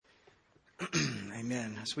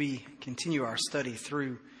Amen. As we continue our study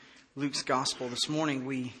through Luke's gospel this morning,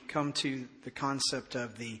 we come to the concept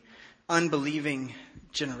of the unbelieving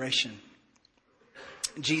generation.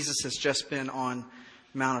 Jesus has just been on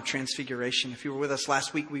Mount of Transfiguration. If you were with us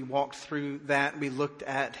last week, we walked through that. We looked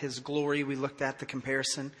at his glory. We looked at the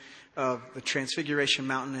comparison of the Transfiguration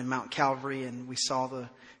Mountain and Mount Calvary, and we saw the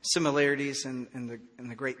similarities and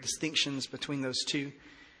the great distinctions between those two.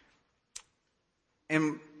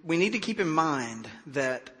 And we need to keep in mind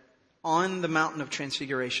that on the Mountain of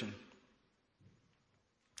Transfiguration,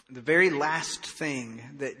 the very last thing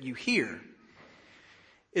that you hear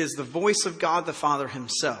is the voice of God the Father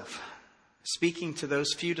himself, speaking to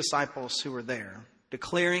those few disciples who were there,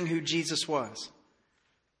 declaring who Jesus was.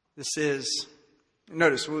 This is,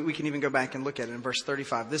 notice, we can even go back and look at it in verse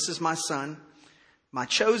 35. This is my son, my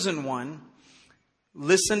chosen one.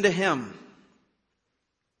 Listen to him.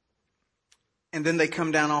 And then they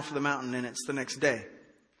come down off of the mountain, and it's the next day.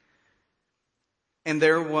 And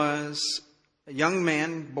there was a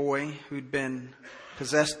young boy, who'd been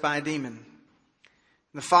possessed by a demon.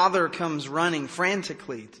 And the father comes running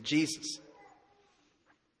frantically to Jesus.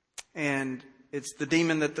 And it's the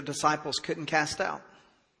demon that the disciples couldn't cast out.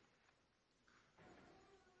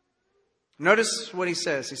 Notice what he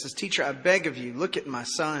says. He says, "Teacher, I beg of you, look at my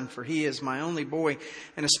son, for he is my only boy."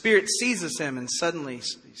 And a spirit seizes him, and suddenly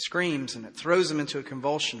he screams, and it throws him into a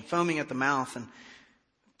convulsion, foaming at the mouth. And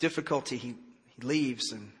difficulty, he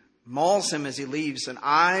leaves and mauls him as he leaves. And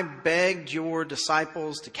I begged your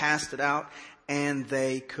disciples to cast it out, and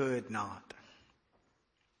they could not.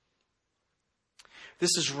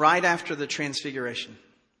 This is right after the Transfiguration.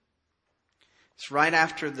 It's right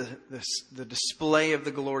after the display of the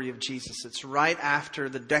glory of Jesus. It's right after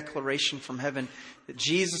the declaration from heaven that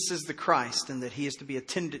Jesus is the Christ and that he is to be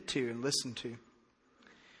attended to and listened to.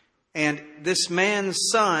 And this man's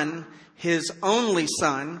son, his only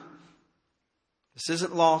son, this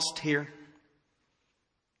isn't lost here.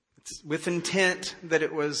 It's with intent that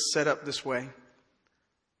it was set up this way,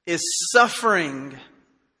 is suffering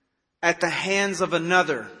at the hands of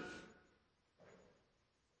another.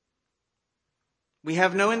 We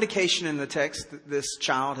have no indication in the text that this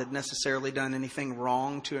child had necessarily done anything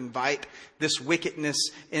wrong to invite this wickedness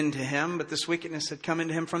into him, but this wickedness had come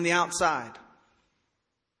into him from the outside.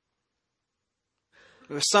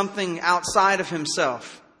 There was something outside of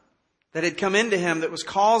himself that had come into him that was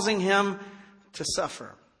causing him to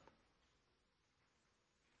suffer.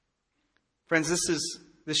 Friends,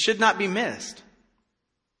 this should not be missed.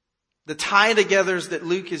 The tie-togethers that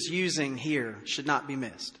Luke is using here should not be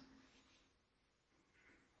missed.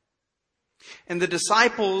 And the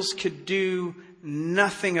disciples could do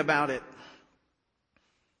nothing about it.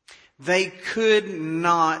 They could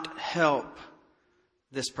not help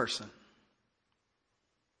this person.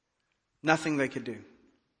 Nothing they could do.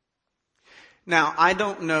 Now, I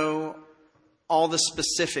don't know all the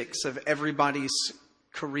specifics of everybody's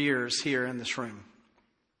careers here in this room.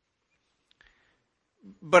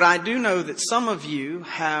 But I do know that some of you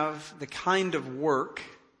have the kind of work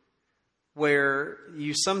where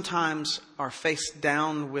you sometimes are faced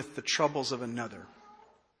down with the troubles of another.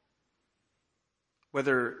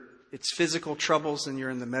 Whether it's physical troubles and you're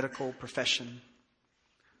in the medical profession,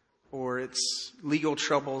 or it's legal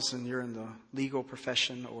troubles and you're in the legal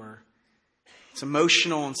profession, or it's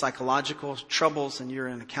emotional and psychological troubles and you're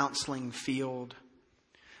in a counseling field,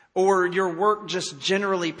 or your work just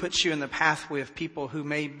generally puts you in the pathway of people who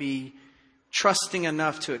may be trusting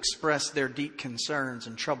enough to express their deep concerns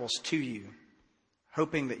and troubles to you,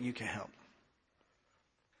 hoping that you can help.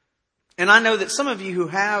 And I know that some of you who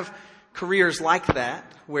have careers like that,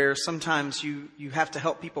 where sometimes you have to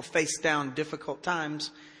help people face down difficult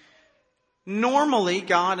times, normally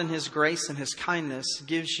God in his grace and his kindness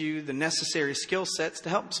gives you the necessary skill sets to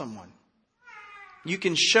help someone. You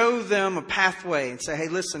can show them a pathway and say, hey,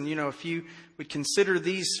 listen, if you would consider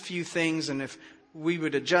these few things, and if we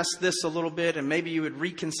would adjust this a little bit, and maybe you would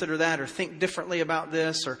reconsider that, or think differently about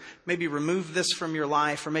this, or maybe remove this from your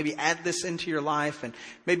life, or maybe add this into your life, and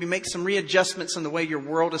maybe make some readjustments in the way your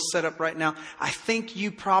world is set up right now. I think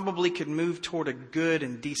you probably could move toward a good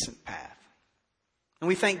and decent path. And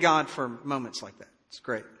we thank God for moments like that. It's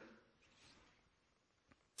great.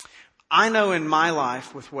 I know in my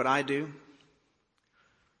life with what I do,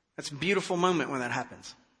 that's a beautiful moment when that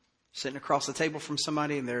happens. Sitting across the table from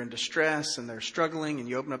somebody and they're in distress and they're struggling, and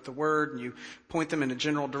you open up the Word and you point them in a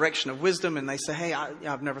general direction of wisdom, and they say, hey,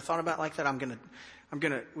 I've never thought about it like that. I'm going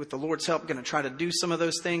to, with the Lord's help, going to try to do some of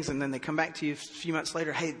those things. And then they come back to you a few months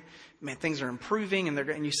later, hey, man, things are improving,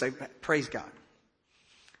 and you say, praise God.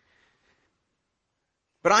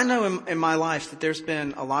 But I know in my life that there's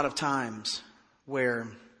been a lot of times where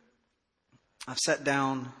I've sat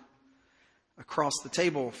down across the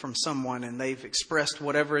table from someone and they've expressed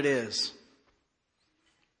whatever it is.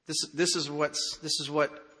 This is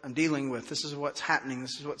what I'm dealing with. This is what's happening.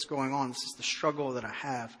 This is what's going on. This is the struggle that I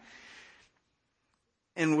have.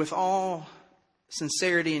 And with all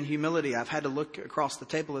sincerity and humility, I've had to look across the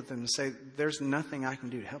table at them and say, there's nothing I can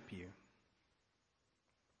do to help you.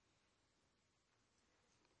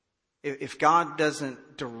 If God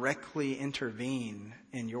doesn't directly intervene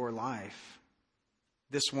in your life,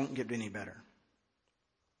 this won't get any better.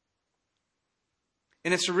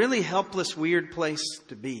 And it's a really helpless, weird place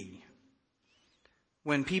to be.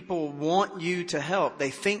 When people want you to help, they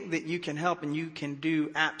think that you can help and you can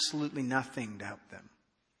do absolutely nothing to help them.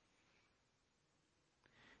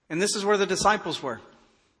 And this is where the disciples were.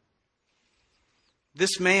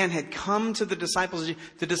 This man had come to the disciples.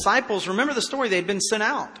 The disciples, remember the story, they'd been sent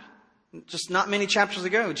out. Just not many chapters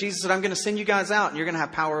ago. Jesus said, I'm going to send you guys out and you're going to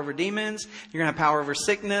have power over demons. You're going to have power over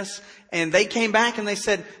sickness. And they came back and they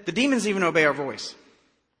said, the demons even obey our voice.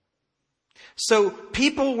 So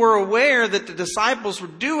people were aware that the disciples were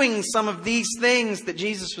doing some of these things that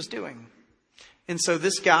Jesus was doing. And so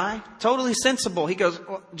this guy, totally sensible, he goes,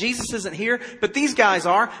 well, Jesus isn't here, but these guys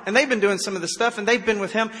are, and they've been doing some of this stuff, and they've been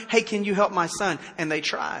with him. Hey, can you help my son? And they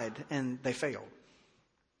tried, and they failed.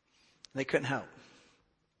 They couldn't help.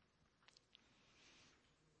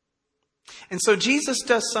 And so Jesus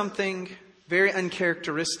does something very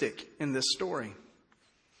uncharacteristic in this story.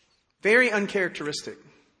 Very uncharacteristic.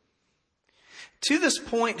 To this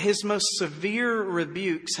point, his most severe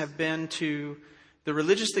rebukes have been to the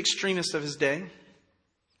religious extremists of his day,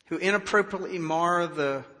 who inappropriately mar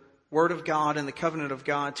the Word of God and the covenant of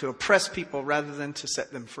God to oppress people rather than to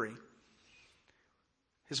set them free.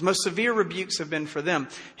 His most severe rebukes have been for them.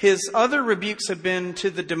 His other rebukes have been to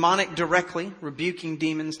the demonic directly, rebuking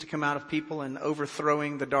demons to come out of people and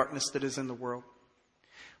overthrowing the darkness that is in the world.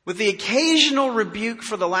 With the occasional rebuke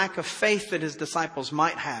for the lack of faith that his disciples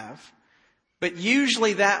might have, but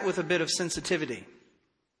usually that with a bit of sensitivity.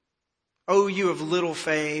 Oh, you have little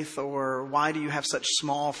faith, or why do you have such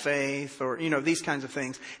small faith, or, these kinds of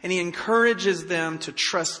things. And he encourages them to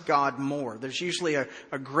trust God more. There's usually a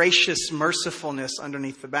gracious mercifulness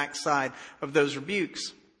underneath the backside of those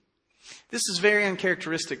rebukes. This is very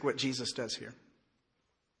uncharacteristic what Jesus does here.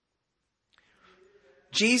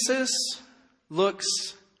 Jesus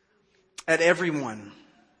looks at everyone.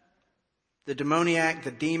 The demoniac,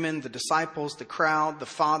 the demon, the disciples, the crowd, the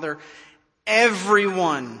Father,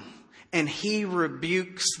 everyone. And he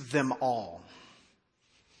rebukes them all.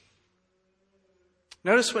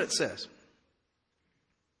 Notice what it says.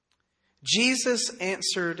 Jesus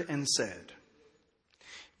answered and said,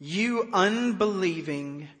 you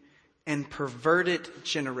unbelieving and perverted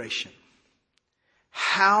generation,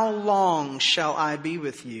 how long shall I be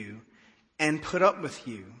with you and put up with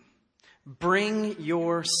you? Bring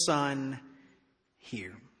your son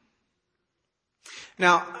here.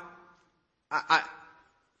 Now,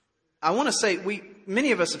 I want to say,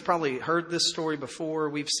 many of us have probably heard this story before.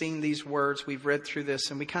 We've seen these words. We've read through this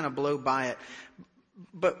and we kind of blow by it.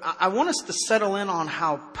 But I want us to settle in on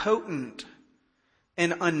how potent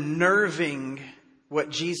and unnerving what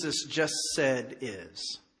Jesus just said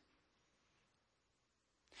is.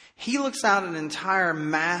 He looks out an entire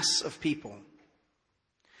mass of people,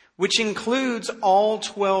 which includes all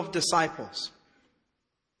 12 disciples,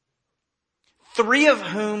 3 of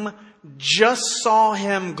whom just saw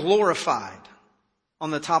him glorified on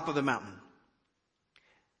the top of the mountain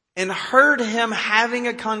and heard him having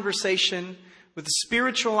a conversation with the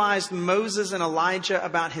spiritualized Moses and Elijah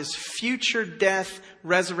about his future death,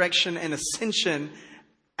 resurrection, and ascension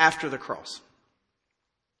after the cross.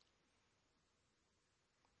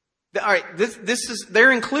 All right,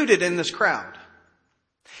 they're included in this crowd.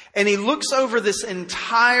 And he looks over this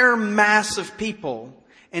entire mass of people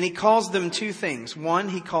and he calls them 2 things. One,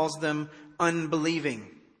 he calls them unbelieving.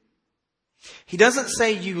 He doesn't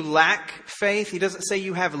say you lack faith. He doesn't say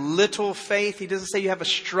you have little faith. He doesn't say you have a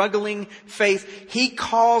struggling faith. He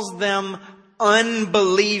calls them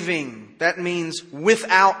unbelieving. That means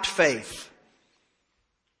without faith.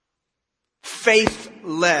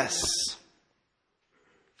 Faithless.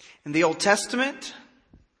 In the Old Testament,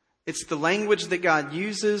 it's the language that God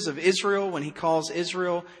uses of Israel when he calls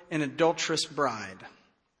Israel an adulterous bride.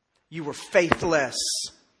 You were faithless.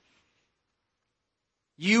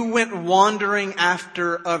 You went wandering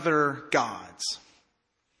after other gods.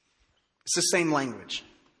 It's the same language,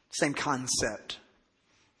 same concept.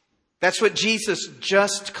 That's what Jesus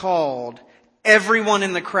just called everyone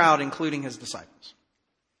in the crowd, including his disciples.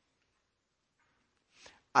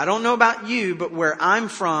 I don't know about you, but where I'm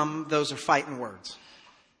from, those are fighting words.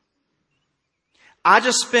 I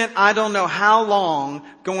just spent I don't know how long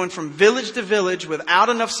going from village to village without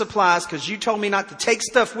enough supplies because you told me not to take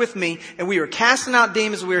stuff with me, and we were casting out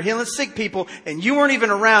demons, we were healing sick people, and you weren't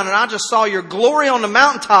even around, and I just saw your glory on the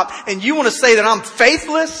mountaintop, and you want to say that I'm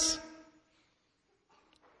faithless?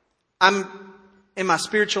 I'm, in my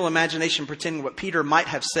spiritual imagination, pretending what Peter might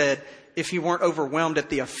have said if he weren't overwhelmed at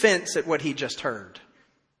the offense at what he just heard.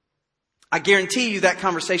 I guarantee you that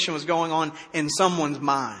conversation was going on in someone's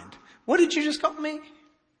mind. What did you just call me?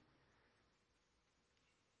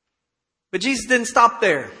 But Jesus didn't stop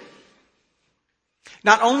there.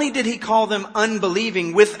 Not only did he call them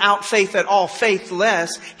unbelieving, without faith at all,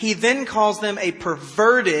 faithless, he then calls them a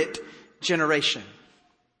perverted generation.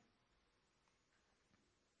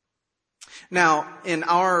 Now, in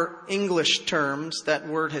our English terms, that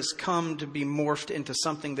word has come to be morphed into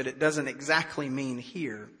something that it doesn't exactly mean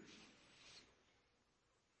here.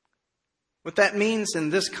 What that means in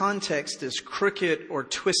this context is crooked or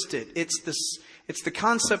twisted. It's the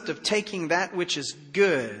concept of taking that which is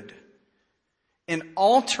good and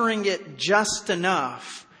altering it just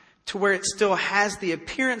enough to where it still has the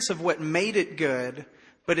appearance of what made it good,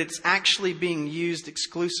 but it's actually being used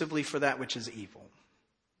exclusively for that which is evil.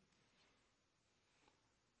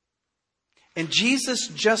 And Jesus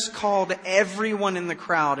just called everyone in the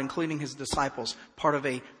crowd, including his disciples, part of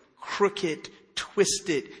a crooked,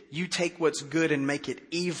 twisted, you take what's good and make it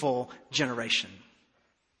evil generation.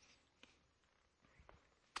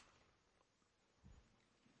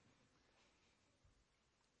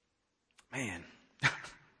 Man.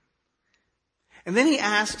 And then he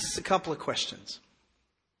asks a couple of questions.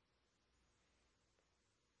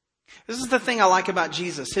 This is the thing I like about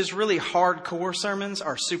Jesus. His really hardcore sermons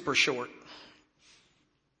are super short.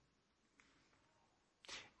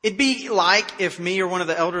 It'd be like if me or one of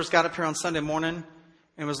the elders got up here on Sunday morning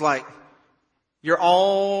and was like, you're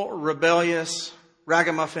all rebellious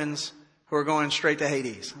ragamuffins who are going straight to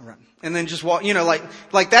Hades. And then just walk,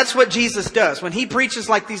 like that's what Jesus does. When he preaches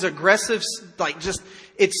like these aggressive,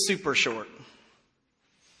 it's super short.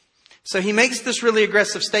 So he makes this really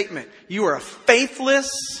aggressive statement. You are a faithless,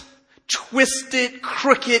 twisted,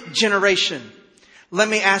 crooked generation. Let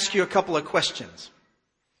me ask you a couple of questions.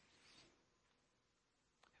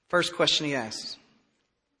 First question he asks,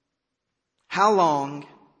 how long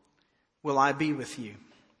will I be with you?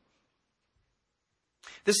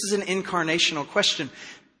 This is an incarnational question.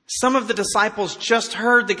 Some of the disciples just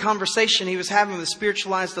heard the conversation he was having with the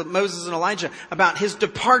spiritualized Moses and Elijah about his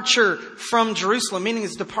departure from Jerusalem, meaning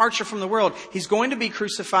his departure from the world. He's going to be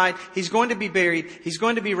crucified, he's going to be buried, he's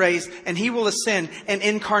going to be raised, and he will ascend. And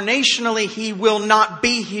incarnationally, he will not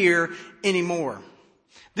be here anymore.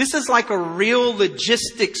 This is like a real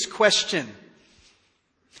logistics question.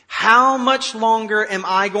 How much longer am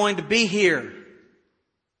I going to be here?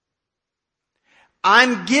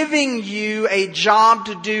 I'm giving you a job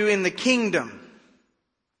to do in the kingdom.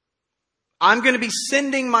 I'm going to be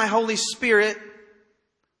sending my Holy Spirit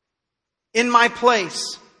in my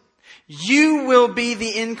place. You will be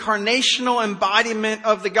the incarnational embodiment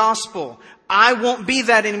of the gospel. I won't be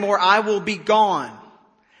that anymore. I will be gone.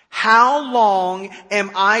 How long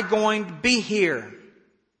am I going to be here?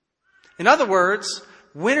 In other words,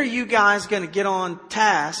 when are you guys going to get on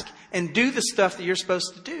task and do the stuff that you're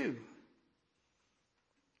supposed to do?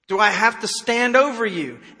 Do I have to stand over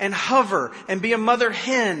you and hover and be a mother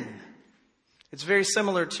hen? It's very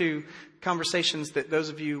similar to conversations that those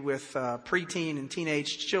of you with preteen and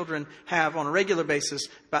teenage children have on a regular basis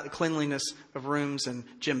about the cleanliness of rooms and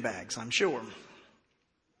gym bags, I'm sure.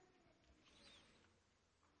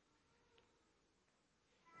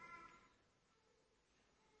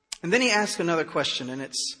 And then he asks another question, and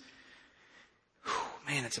it's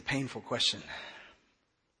a painful question.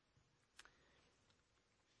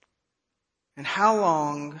 And how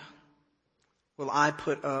long will I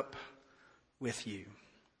put up with you?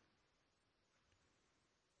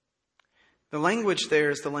 The language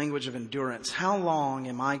there is the language of endurance. How long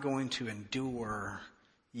am I going to endure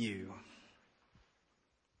you?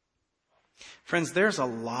 Friends, there's a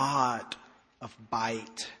lot of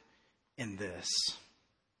bite in this.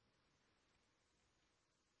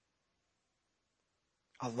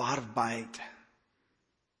 A lot of bite.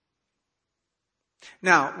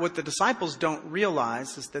 Now, what the disciples don't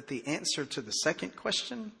realize is that the answer to the second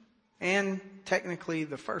question, and technically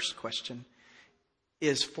the first question,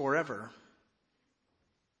 is forever.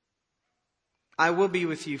 I will be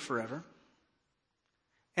with you forever,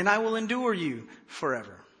 and I will endure you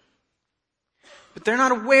forever. But they're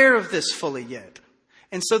not aware of this fully yet.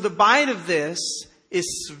 And so the bite of this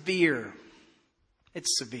is severe.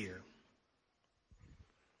 It's severe.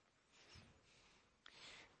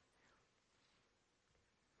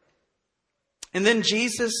 And then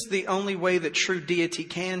Jesus, the only way that true deity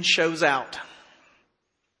can, shows out.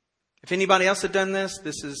 If anybody else had done this,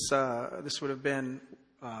 this would have been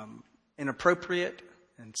inappropriate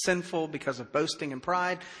and sinful because of boasting and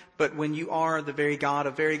pride. But when you are the very God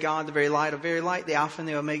of very God, the very light of very light, the Alpha and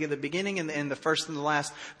the Omega, the beginning and the end, the first and the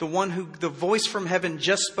last, the one who the voice from heaven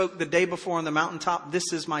just spoke the day before on the mountaintop,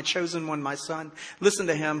 this is my chosen one, my son. Listen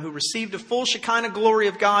to him, who received a full Shekinah glory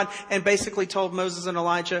of God and basically told Moses and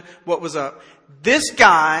Elijah what was up. This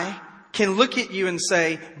guy can look at you and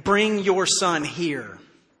say, bring your son here.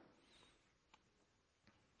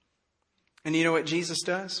 And you know what Jesus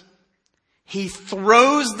does? He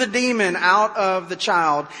throws the demon out of the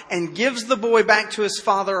child and gives the boy back to his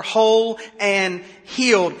father whole and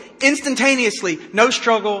healed instantaneously. No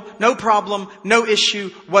struggle, no problem, no issue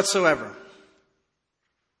whatsoever.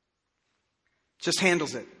 Just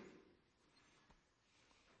handles it.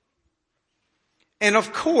 And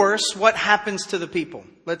of course, what happens to the people?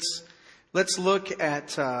 Let's look at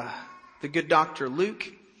the good Dr.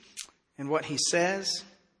 Luke and what he says.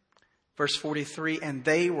 Verse 43, and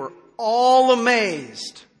they were all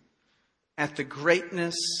amazed at the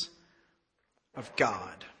greatness of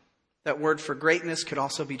God. That word for greatness could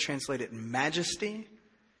also be translated majesty.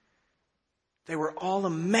 They were all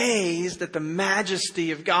amazed at the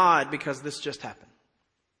majesty of God because this just happened.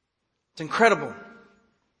 It's incredible.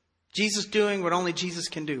 Jesus doing what only Jesus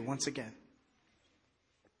can do once again.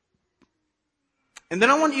 And then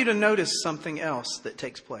I want you to notice something else that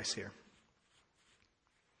takes place here.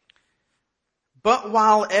 But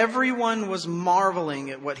while everyone was marveling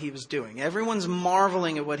at what he was doing, everyone's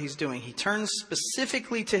marveling at what he's doing, he turns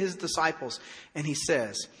specifically to his disciples and he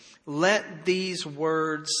says, let these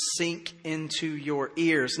words sink into your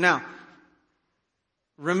ears. Now,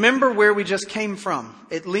 remember where we just came from.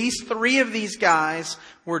 At least 3 of these guys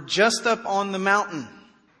were just up on the mountain.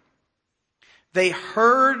 They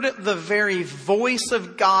heard the very voice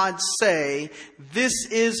of God say, this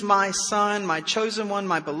is my son, my chosen one,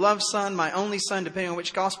 my beloved son, my only son, depending on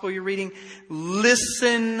which gospel you're reading.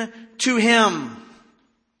 Listen to him.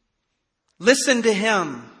 Listen to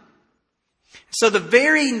him. So the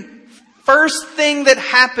very first thing that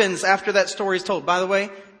happens after that story is told, by the way,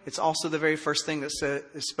 it's also the very first thing that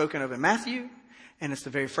is spoken of in Matthew, and it's the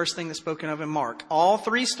very first thing that's spoken of in Mark. All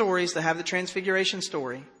 3 stories that have the transfiguration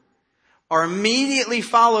story are immediately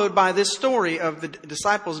followed by this story of the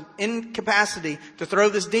disciples' incapacity to throw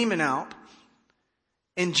this demon out,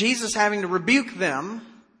 and Jesus having to rebuke them,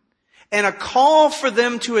 and a call for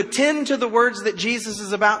them to attend to the words that Jesus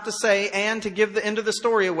is about to say and to give the end of the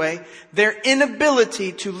story away, their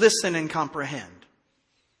inability to listen and comprehend.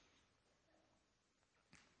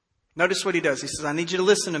 Notice what he does. He says, I need you to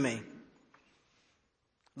listen to me.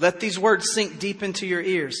 Let these words sink deep into your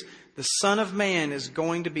ears. The Son of Man is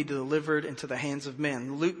going to be delivered into the hands of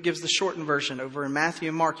men. Luke gives the shortened version. Over in Matthew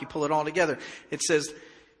and Mark, you pull it all together. It says,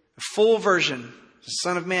 the full version, the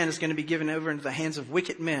Son of Man is going to be given over into the hands of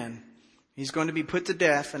wicked men. He's going to be put to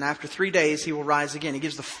death, and after 3 days, he will rise again. He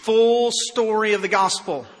gives the full story of the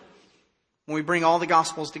gospel when we bring all the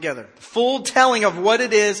gospels together. The full telling of what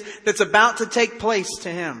it is that's about to take place to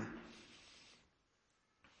him.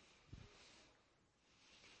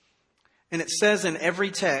 And it says in every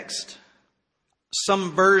text,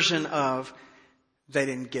 some version of, they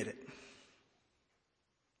didn't get it.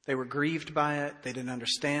 They were grieved by it. They didn't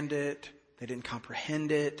understand it. They didn't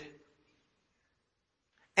comprehend it.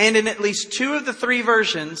 And in at least 2 of the 3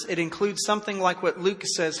 versions, it includes something like what Luke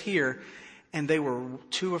says here, and they were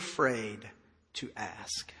too afraid to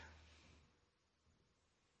ask.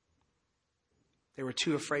 They were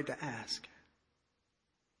too afraid to ask.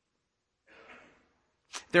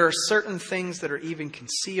 There are certain things that are even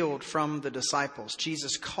concealed from the disciples.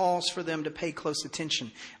 Jesus calls for them to pay close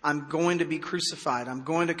attention. I'm going to be crucified. I'm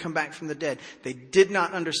going to come back from the dead. They did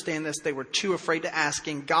not understand this. They were too afraid to ask.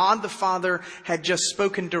 And God the Father had just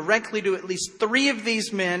spoken directly to at least 3 of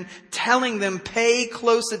these men, telling them, pay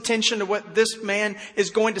close attention to what this man is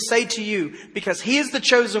going to say to you, because he is the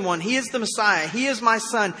chosen one. He is the Messiah. He is my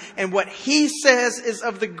son. And what he says is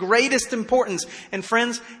of the greatest importance. And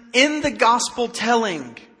friends, in the gospel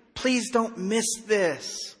telling, please don't miss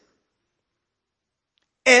this.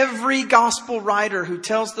 Every gospel writer who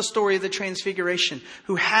tells the story of the transfiguration,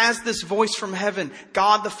 who has this voice from heaven,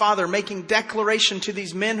 God the Father making declaration to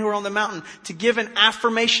these men who are on the mountain to give an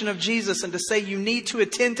affirmation of Jesus and to say you need to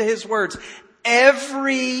attend to his words.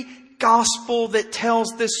 Every gospel that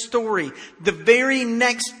tells this story, the very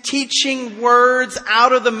next teaching words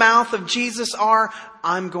out of the mouth of Jesus are,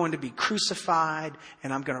 I'm going to be crucified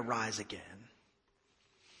and I'm going to rise again.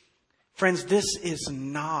 Friends, this is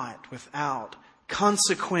not without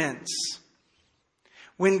consequence.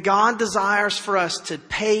 When God desires for us to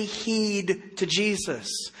pay heed to Jesus,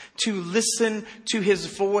 to listen to His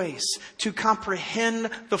voice, to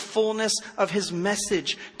comprehend the fullness of His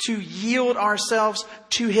message, to yield ourselves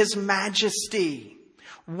to His majesty,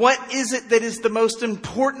 what is it that is the most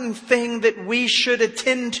important thing that we should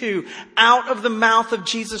attend to out of the mouth of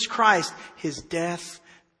Jesus Christ? His death,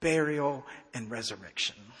 burial, and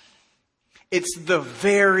resurrection. It's the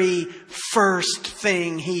very first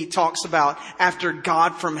thing He talks about after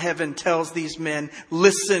God from heaven tells these men,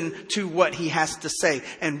 listen to what He has to say.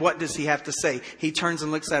 And what does He have to say? He turns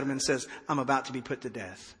and looks at them and says, I'm about to be put to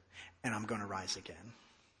death and I'm going to rise again.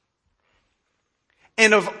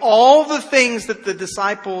 And of all the things that the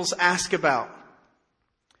disciples ask about,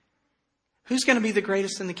 who's going to be the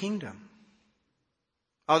greatest in the kingdom?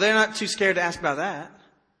 Oh, they're not too scared to ask about that.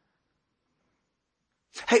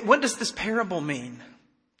 Hey, what does this parable mean?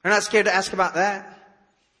 They're not scared to ask about that.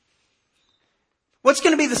 What's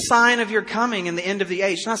going to be the sign of your coming and the end of the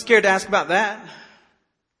age? They're not scared to ask about that.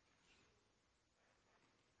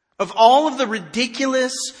 Of all of the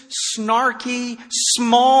ridiculous, snarky,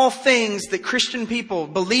 small things that Christian people,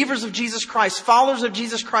 believers of Jesus Christ, followers of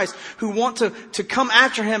Jesus Christ, who want to come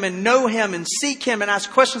after Him and know Him and seek Him and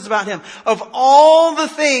ask questions about Him, of all the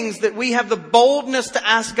things that we have the boldness to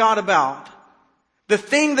ask God about, the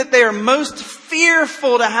thing that they are most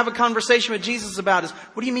fearful to have a conversation with Jesus about is,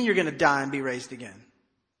 what do you mean you're going to die and be raised again?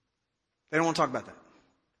 They don't want to talk about that.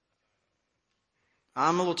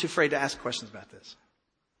 I'm a little too afraid to ask questions about this.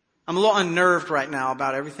 I'm a little unnerved right now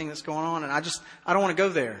about everything that's going on, and I don't want to go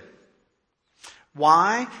there.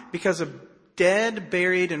 Why? Because a dead,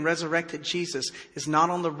 buried, and resurrected Jesus is not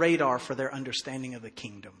on the radar for their understanding of the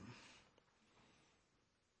kingdom.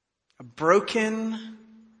 A broken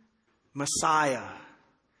Messiah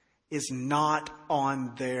is not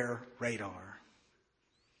on their radar.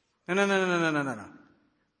 No.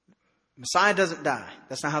 Messiah doesn't die.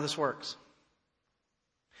 That's not how this works.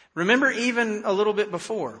 Remember even a little bit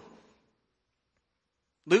before.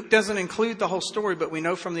 Luke doesn't include the whole story, but we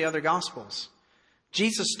know from the other Gospels.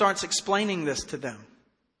 Jesus starts explaining this to them.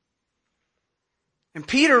 And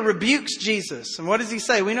Peter rebukes Jesus. And what does he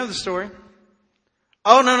say? We know the story.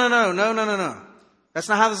 Oh, no. That's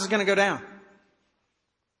not how this is going to go down.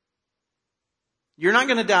 You're not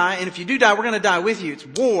going to die. And if you do die, we're going to die with you. It's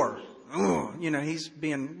war. He's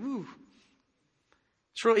being...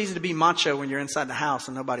 It's real easy to be macho when you're inside the house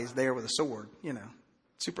and nobody's there with a sword.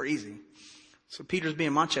 Super easy. So Peter's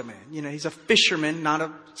being macho man. He's a fisherman, not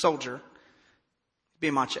a soldier.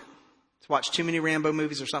 Being macho. He's watched too many Rambo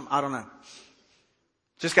movies or something. I don't know.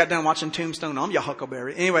 Just got done watching Tombstone. I'm your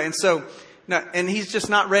Huckleberry. Anyway, and he's just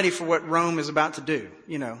not ready for what Rome is about to do.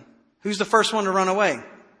 Who's the first one to run away?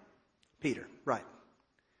 Peter. Right.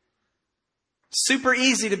 Super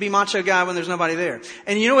easy to be macho guy when there's nobody there.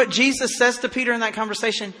 And you know what Jesus says to Peter in that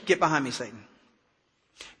conversation? Get behind me, Satan.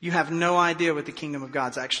 You have no idea what the kingdom of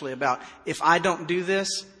God's actually about. If I don't do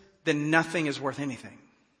this, then nothing is worth anything.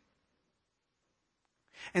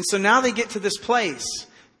 And so now they get to this place.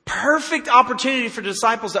 Perfect opportunity for the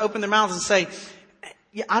disciples to open their mouths and say,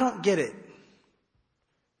 yeah, I don't get it.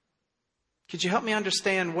 Could you help me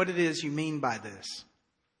understand what it is you mean by this?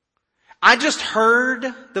 I just heard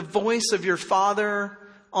the voice of your Father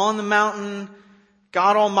on the mountain,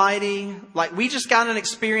 God Almighty. Like we just got an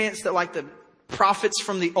experience that like the prophets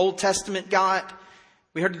from the Old Testament got.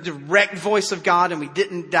 We heard the direct voice of God and we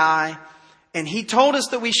didn't die. And He told us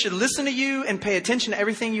that we should listen to you and pay attention to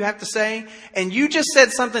everything you have to say. And you just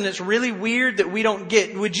said something that's really weird that we don't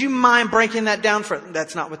get. Would you mind breaking that down for us?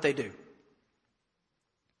 That's not what they do.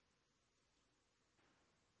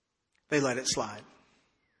 They let it slide.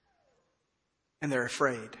 And they're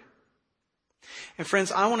afraid. And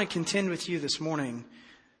friends, I want to contend with you this morning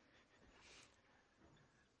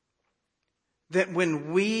that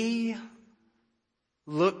when we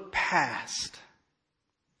look past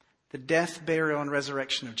the death, burial, and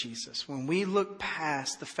resurrection of Jesus, when we look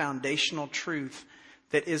past the foundational truth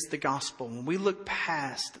that is the gospel, when we look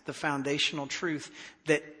past the foundational truth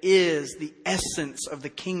that is the essence of the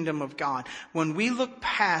kingdom of God, when we look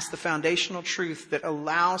past the foundational truth that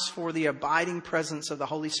allows for the abiding presence of the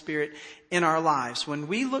Holy Spirit in our lives, when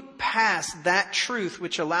we look past that truth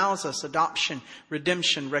which allows us adoption,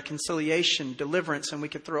 redemption, reconciliation, deliverance, and we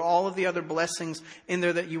could throw all of the other blessings in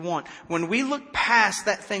there that you want. When we look past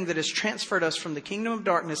that thing that has transferred us from the kingdom of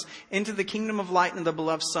darkness into the kingdom of light and the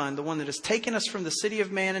beloved Son, the one that has taken us from the city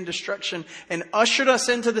of man in destruction, and ushered us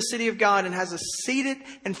into the city of God, and has us seated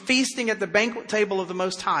and feasting at the banquet table of the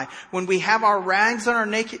Most High. When we have our rags and our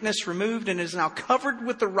nakedness removed, and is now covered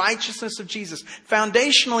with the righteousness of Jesus.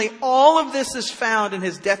 Foundationally, all of this is found in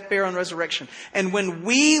His death, burial, and resurrection. And when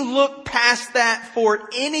we look past that for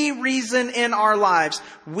any reason in our lives,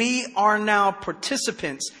 we are now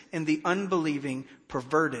participants in the unbelieving,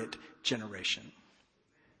 perverted generation.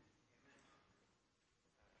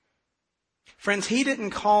 Friends, He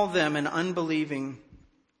didn't call them an unbelieving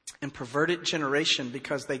and perverted generation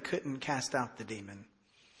because they couldn't cast out the demon.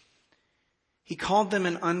 He called them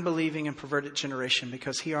an unbelieving and perverted generation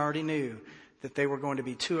because He already knew that they were going to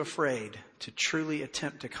be too afraid to truly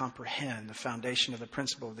attempt to comprehend the foundation of the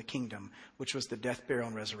principle of the kingdom, which was the death, burial,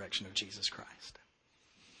 and resurrection of Jesus Christ.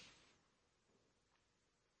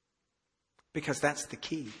 Because that's the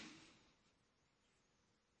key.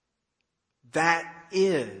 That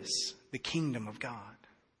is the kingdom of God.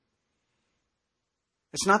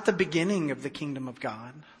 It's not the beginning of the kingdom of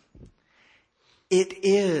God. It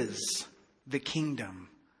is the kingdom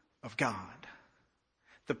of God.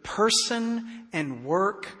 The person and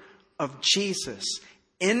work of Jesus,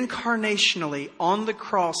 incarnationally on the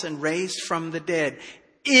cross and raised from the dead,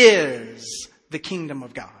 is the kingdom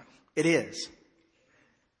of God. It is.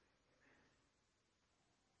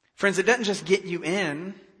 Friends, it doesn't just get you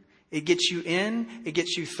in. It gets you in. It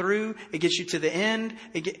gets you through. It gets you to the end.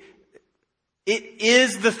 It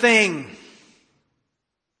is the thing.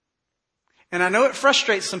 And I know it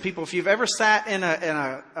frustrates some people. If you've ever sat in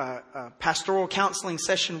a pastoral counseling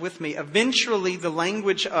session with me, eventually the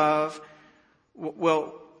language of,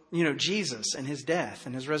 well, Jesus and His death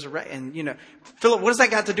and His resurrection. And, Philip, what does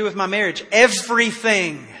that got to do with my marriage?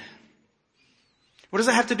 Everything. What does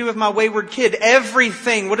that have to do with my wayward kid?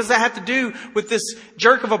 Everything. What does that have to do with this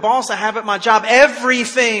jerk of a boss I have at my job?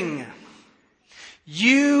 Everything.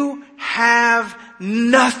 You have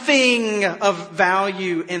nothing of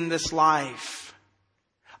value in this life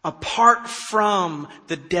apart from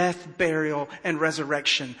the death, burial, and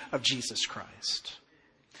resurrection of Jesus Christ.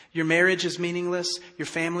 Your marriage is meaningless. Your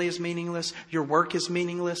family is meaningless. Your work is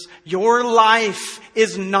meaningless. Your life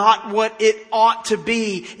is not what it ought to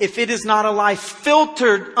be if it is not a life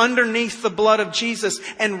filtered underneath the blood of Jesus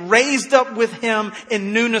and raised up with Him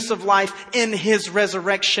in newness of life in His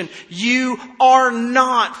resurrection. You are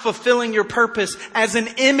not fulfilling your purpose as an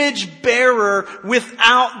image bearer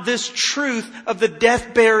without this truth of the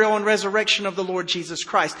death, burial, and resurrection of the Lord Jesus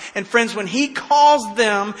Christ. And friends, when He calls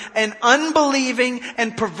them an unbelieving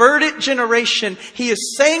and perverted generation, He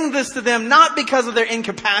is saying this to them not because of their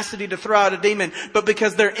incapacity to throw out a demon, but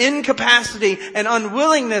because their incapacity and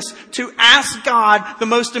unwillingness to ask God the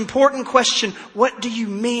most important question: what do you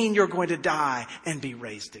mean you're going to die and be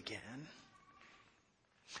raised again?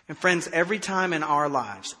 And friends, every time in our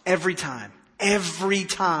lives, every time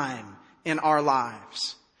in our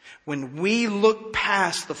lives, when we look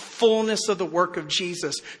past the fullness of the work of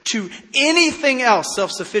Jesus to anything else,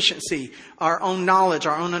 self-sufficiency, our own knowledge,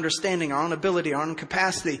 our own understanding, our own ability, our own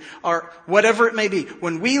capacity, or whatever it may be,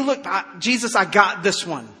 when we look, Jesus, I got this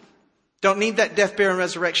one. Don't need that death, burial, and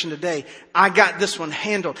resurrection today. I got this one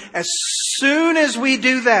handled. As soon as we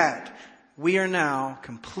do that, we are now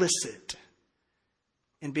complicit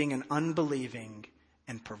in being an unbelieving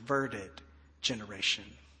and perverted generation.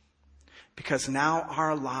 Because now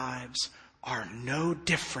our lives are no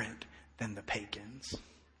different than the pagans.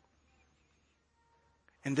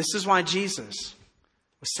 And this is why Jesus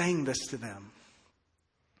was saying this to them.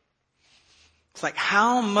 It's like,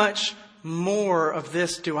 how much more of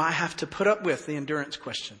this do I have to put up with? The endurance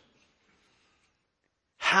question.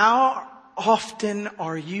 How often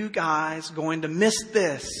are you guys going to miss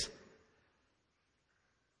this?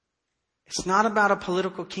 It's not about a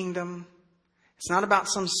political kingdom. It's not about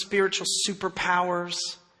some spiritual superpowers.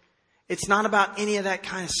 It's not about any of that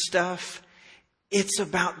kind of stuff. It's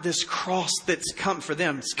about this cross that's come for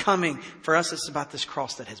them. It's coming. For us, it's about this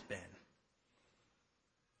cross that has been.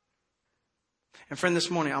 And friend, this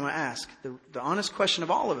morning I'm going to ask the honest question of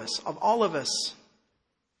all of us.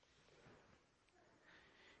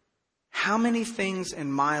 How many things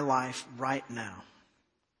in my life right now?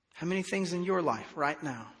 How many things in your life right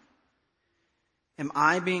now? Am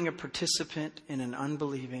I being a participant in an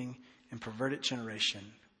unbelieving and perverted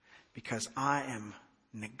generation because I am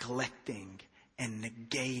neglecting and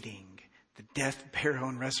negating the death, burial,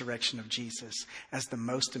 and resurrection of Jesus as the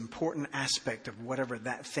most important aspect of whatever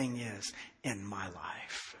that thing is in my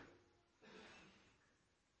life?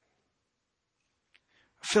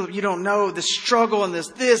 Philip, you don't know the struggle and this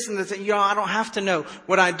and this. I don't have to know.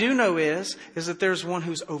 What I do know is that there's one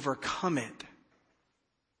who's overcome it.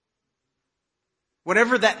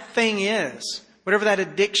 Whatever that thing is, whatever that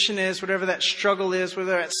addiction is, whatever that struggle is,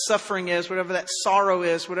 whatever that suffering is, whatever that sorrow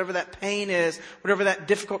is, whatever that pain is, whatever that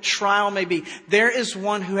difficult trial may be, there is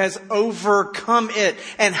one who has overcome it.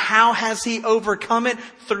 And how has he overcome it?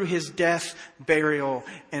 Through his death, burial,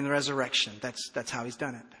 and resurrection. That's how he's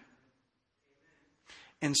done it.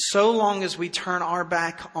 And so long as we turn our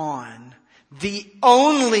back on the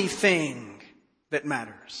only thing that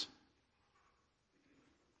matters,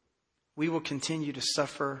 we will continue to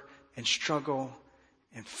suffer and struggle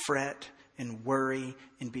and fret and worry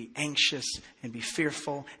and be anxious and be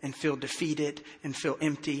fearful and feel defeated and feel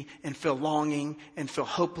empty and feel longing and feel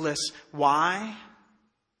hopeless. Why?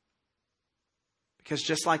 Because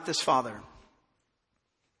just like this father,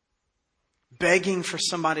 begging for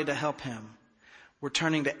somebody to help him, we're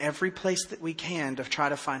turning to every place that we can to try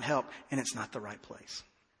to find help, and it's not the right place.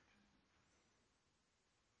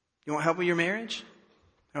 You want help with your marriage?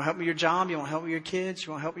 You want help with your job? You want help with your kids?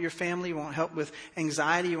 You want help with your family? You want help with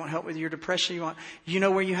anxiety? You want help with your depression? You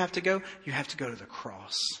know where you have to go? You have to go to the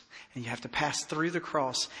cross. And you have to pass through the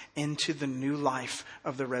cross into the new life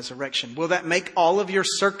of the resurrection. Will that make all of your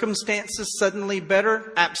circumstances suddenly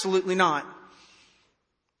better? Absolutely not.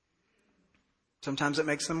 Sometimes it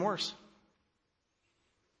makes them worse.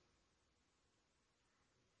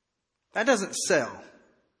 That doesn't sell.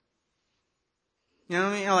 You know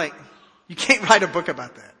what I mean? You can't write a book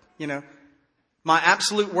about that. My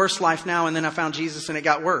absolute worst life now, and then I found Jesus and it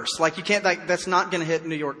got worse. You can't, that's not going to hit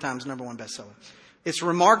New York Times #1 bestseller. It's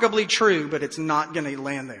remarkably true, but it's not going to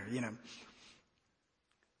land there,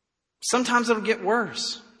 Sometimes it'll get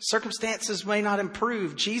worse. Circumstances may not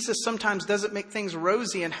improve. Jesus sometimes doesn't make things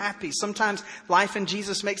rosy and happy. Sometimes life in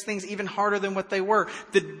Jesus makes things even harder than what they were.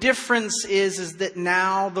 The difference is that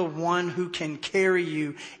now the one who can carry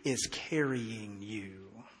you is carrying you.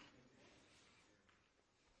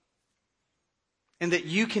 And that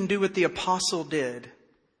you can do what the apostle did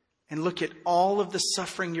and look at all of the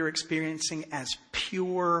suffering you're experiencing as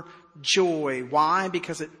pure joy. Why?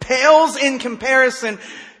 Because it pales in comparison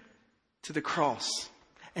to the cross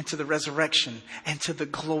and to the resurrection and to the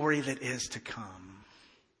glory that is to come.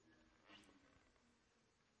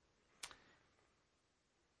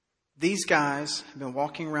 These guys have been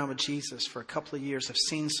walking around with Jesus for a couple of years, have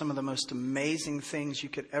seen some of the most amazing things you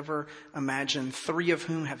could ever imagine. 3 of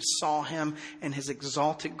whom have saw him in his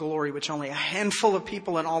exalted glory, which only a handful of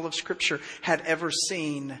people in all of Scripture had ever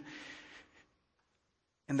seen.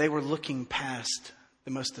 And they were looking past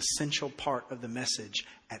the most essential part of the message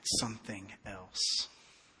at something else.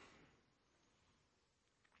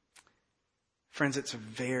 Friends, it's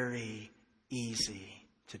very easy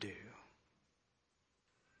to do.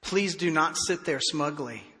 Please do not sit there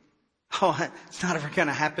smugly. Oh, it's not ever going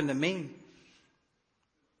to happen to me.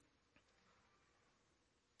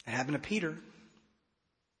 It happened to Peter.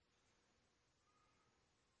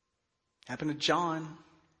 It happened to John,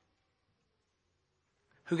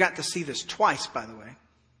 who got to see this twice, by the way.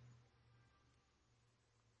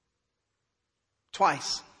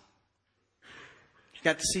 Twice. You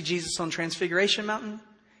got to see Jesus on Transfiguration Mountain.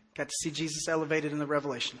 Got to see Jesus elevated in the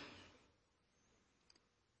Revelation.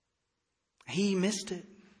 He missed it.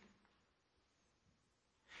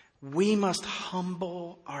 We must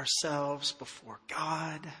humble ourselves before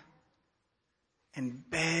God and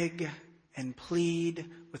beg and plead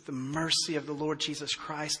with the mercy of the Lord Jesus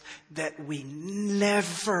Christ that we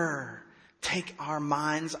never take our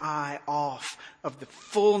mind's eye off of the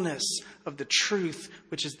fullness of the truth,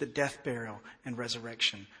 which is the death, burial, and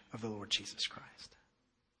resurrection of the Lord Jesus Christ.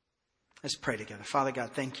 Let's pray together. Father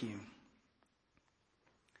God, thank you.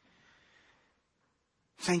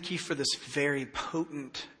 Thank you for this very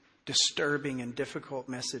potent, disturbing, and difficult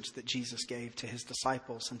message that Jesus gave to his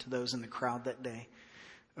disciples and to those in the crowd that day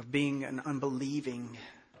of being an unbelieving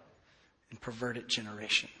and perverted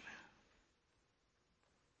generation.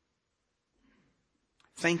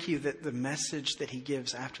 Thank you that the message that he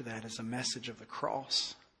gives after that is a message of the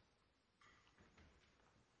cross.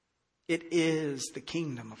 It is the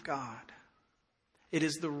kingdom of God. It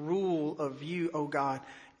is the rule of you, O God,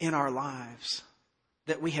 in our lives.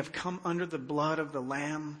 That we have come under the blood of the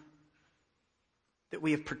Lamb, that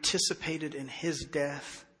we have participated in his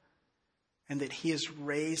death, and that he has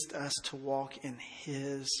raised us to walk in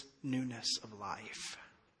his newness of life.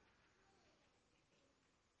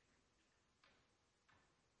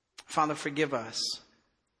 Father, forgive us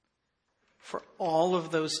for all of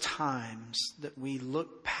those times that we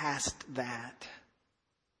look past that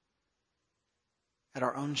at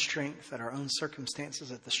our own strength, at our own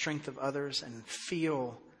circumstances, at the strength of others, and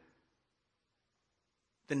feel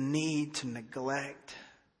the need to neglect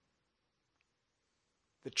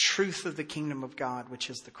the truth of the kingdom of God, which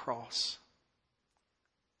is the cross.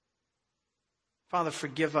 Father,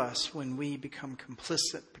 forgive us when we become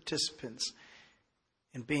complicit participants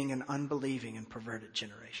in being an unbelieving and perverted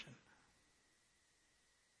generation.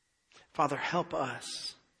 Father, help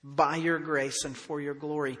us, by your grace and for your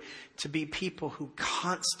glory, to be people who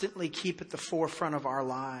constantly keep at the forefront of our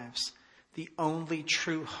lives the only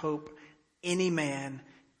true hope any man,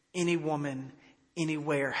 any woman,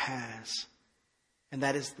 anywhere has. And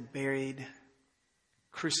that is the buried,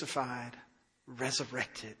 crucified,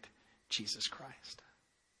 resurrected Jesus Christ.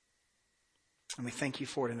 And we thank you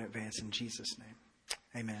for it in advance in Jesus' name.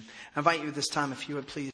 Amen. I invite you this time, if you would please.